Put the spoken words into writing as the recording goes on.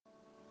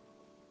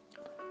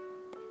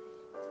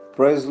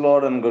Praise the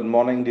Lord and good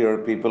morning, dear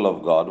people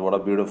of God. What a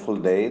beautiful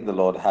day the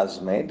Lord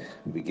has made.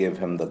 We give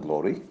Him the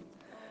glory.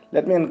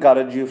 Let me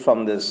encourage you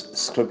from this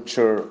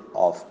scripture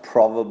of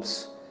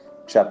Proverbs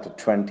chapter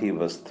 20,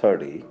 verse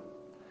 30.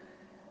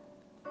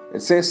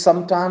 It says,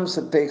 sometimes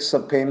it takes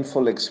a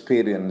painful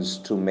experience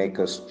to make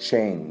us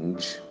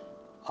change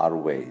our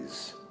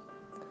ways.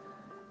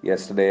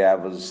 Yesterday, I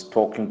was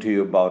talking to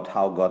you about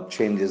how God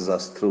changes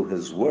us through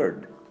His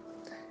Word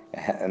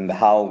and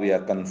how we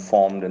are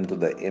conformed into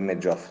the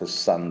image of His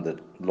Son, the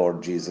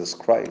Lord Jesus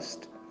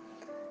Christ.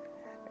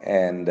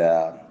 And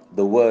the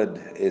Word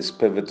is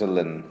pivotal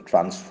in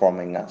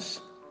transforming us.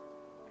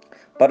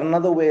 But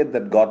another way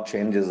that God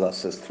changes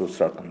us is through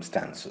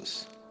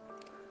circumstances.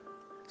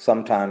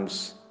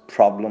 Sometimes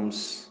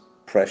problems,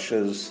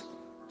 pressures,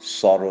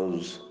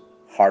 sorrows,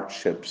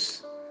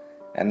 hardships,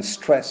 and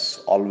stress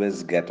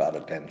always get our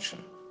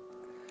attention.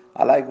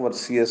 I like what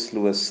C.S.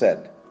 Lewis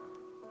said.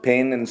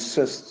 Pain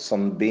insists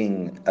on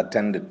being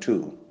attended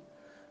to.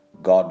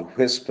 God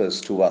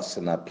whispers to us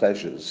in our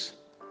pleasures,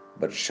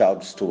 but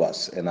shouts to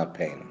us in our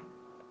pain.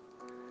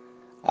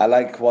 I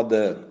like what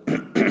the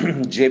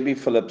J.B.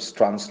 Phillips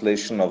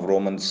translation of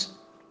Romans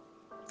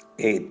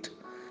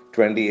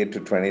 8:28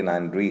 to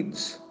 29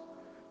 reads.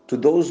 To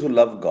those who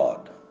love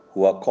God,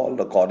 who are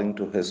called according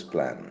to His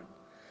plan,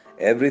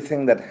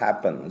 everything that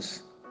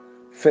happens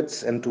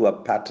fits into a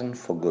pattern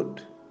for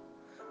good.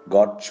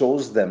 God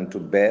chose them to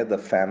bear the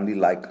family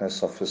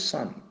likeness of His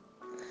Son.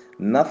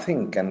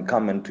 Nothing can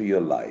come into your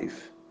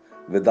life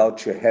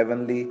without your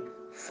heavenly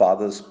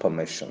Father's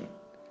permission.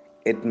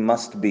 It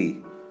must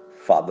be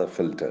Father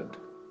filtered.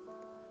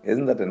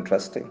 Isn't that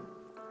interesting?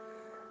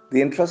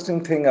 The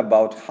interesting thing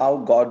about how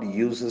God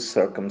uses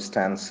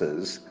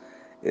circumstances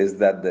is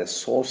that their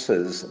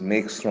sources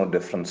makes no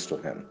difference to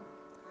Him.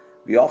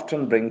 We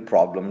often bring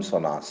problems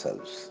on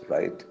ourselves,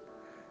 right?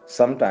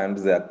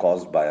 Sometimes they are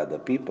caused by other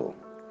people.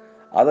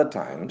 Other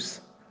times,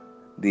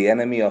 the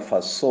enemy of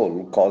our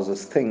soul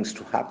causes things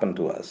to happen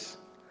to us.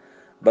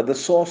 But the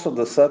source of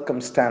the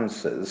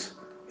circumstances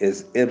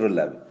is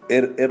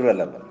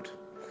irrelevant.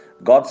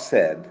 God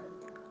said,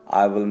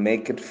 I will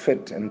make it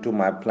fit into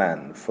my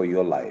plan for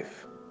your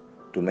life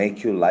to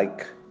make you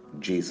like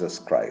Jesus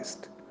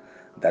Christ.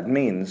 That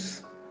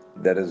means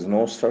there is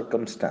no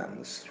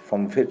circumstance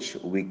from which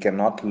we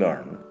cannot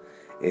learn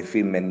if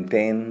we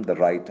maintain the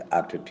right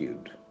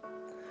attitude.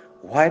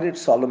 Why did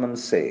Solomon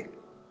say,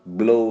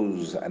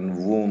 blows and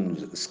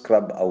wounds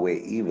scrub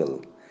away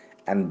evil,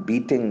 and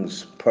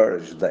beatings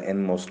purge the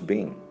inmost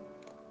being?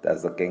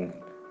 That's the King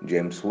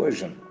James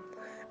Version.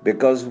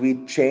 Because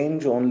we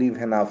change only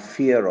when our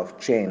fear of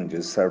change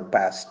is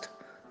surpassed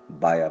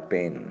by our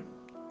pain.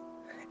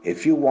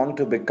 If you want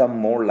to become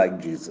more like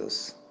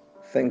Jesus,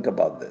 think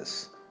about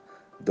this.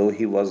 Though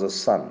He was a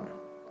son,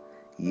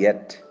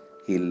 yet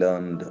He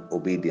learned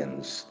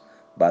obedience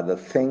by the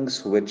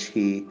things which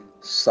He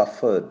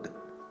suffered,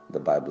 the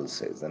Bible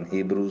says in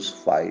Hebrews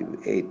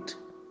 5:8.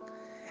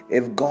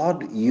 If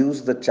God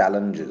used the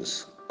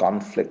challenges,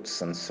 conflicts,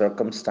 and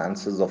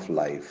circumstances of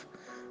life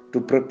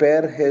to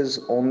prepare His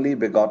only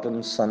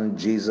begotten Son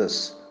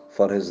Jesus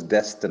for His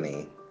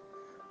destiny,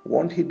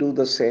 won't He do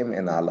the same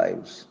in our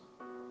lives?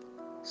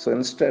 So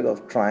instead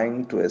of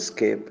trying to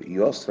escape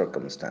your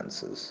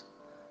circumstances,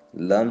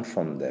 learn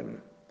from them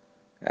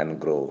and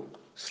grow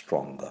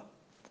stronger.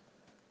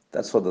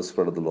 That's what the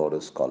Spirit of the Lord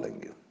is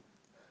calling you,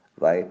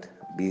 right?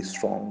 Be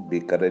strong, be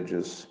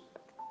courageous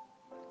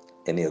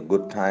in your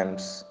good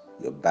times,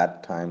 your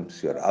bad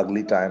times, your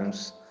ugly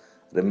times.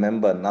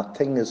 Remember,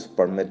 nothing is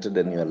permitted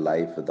in your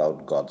life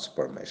without God's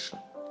permission.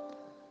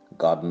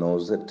 God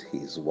knows it,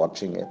 He's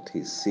watching it,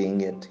 He's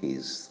seeing it,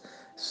 He's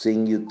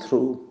seeing you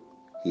through.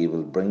 He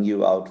will bring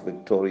you out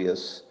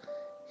victorious.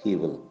 He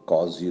will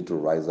cause you to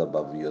rise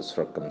above your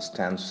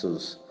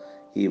circumstances.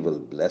 He will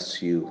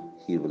bless you.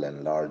 He will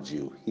enlarge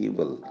you. He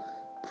will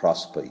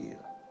prosper you.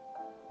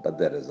 But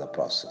there is a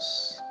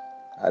process.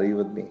 Are you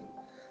with me?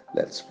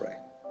 Let's pray.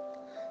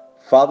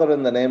 Father,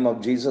 in the name of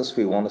Jesus,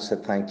 we want to say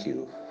thank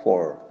you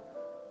for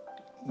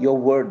your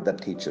word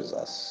that teaches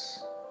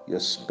us, your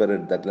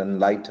spirit that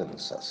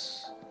enlightens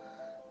us,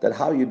 that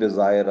how you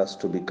desire us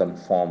to be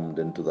conformed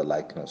into the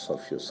likeness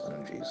of your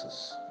Son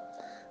Jesus,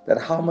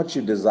 that how much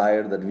you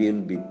desire that we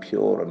will be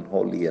pure and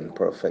holy and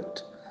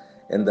perfect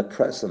in the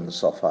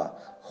presence of our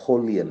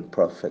holy and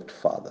perfect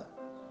Father.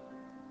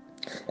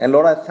 And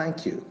Lord, I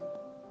thank you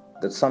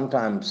that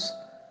sometimes,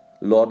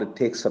 Lord, it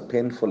takes a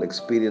painful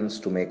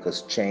experience to make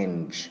us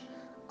change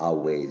our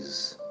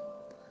ways.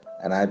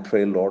 And I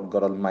pray, Lord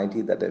God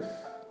Almighty, that if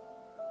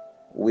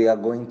we are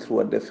going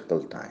through a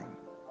difficult time,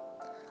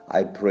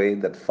 I pray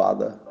that,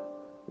 Father,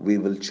 we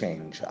will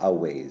change our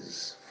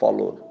ways,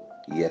 follow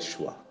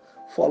Yeshua,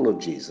 follow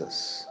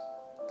Jesus,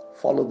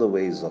 follow the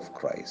ways of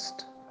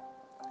Christ,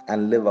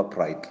 and live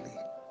uprightly,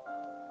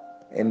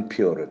 in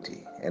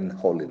purity, in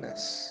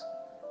holiness,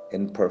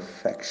 in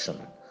perfection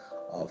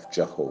of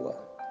Jehovah,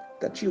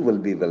 that you will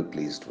be well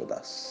pleased with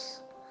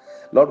us.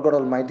 Lord God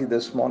Almighty,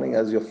 this morning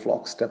as your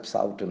flock steps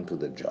out into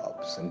the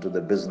jobs, into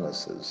the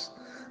businesses,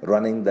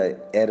 running the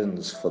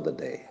errands for the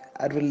day,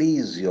 I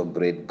release your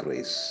great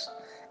grace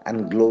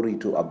and glory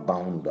to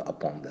abound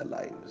upon their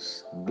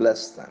lives.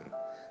 Bless them,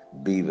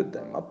 be with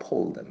them,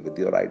 uphold them with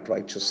your right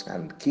righteous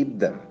hand. Keep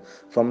them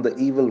from the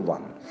evil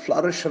one.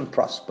 Flourish and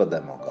prosper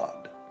them, O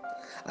God.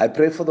 I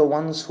pray for the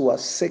ones who are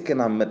sick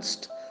in our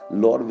midst.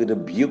 Lord, we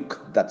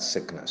rebuke that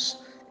sickness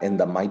in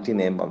the mighty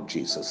name of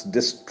Jesus.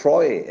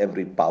 Destroy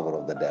every power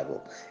of the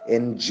devil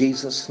in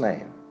Jesus'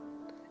 name.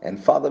 And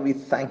Father, we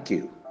thank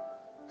you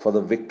for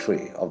the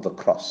victory of the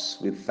cross.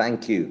 We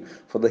thank you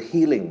for the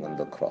healing on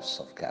the cross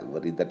of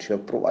Calvary that you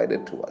have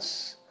provided to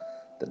us,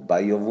 that by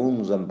your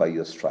wounds and by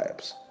your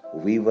stripes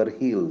we were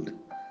healed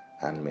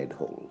and made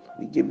whole.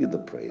 We give you the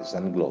praise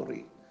and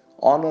glory,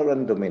 honor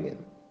and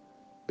dominion,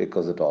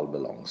 because it all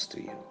belongs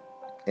to you.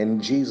 In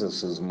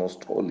Jesus'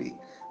 most holy,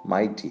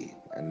 mighty,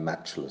 and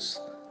matchless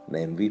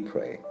name we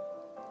pray.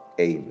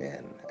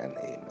 Amen and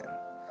amen.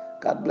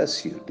 God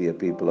bless you, dear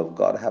people of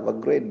God. Have a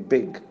great,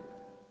 big,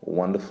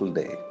 wonderful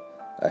day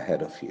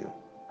ahead of you.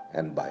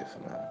 And bye for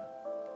now.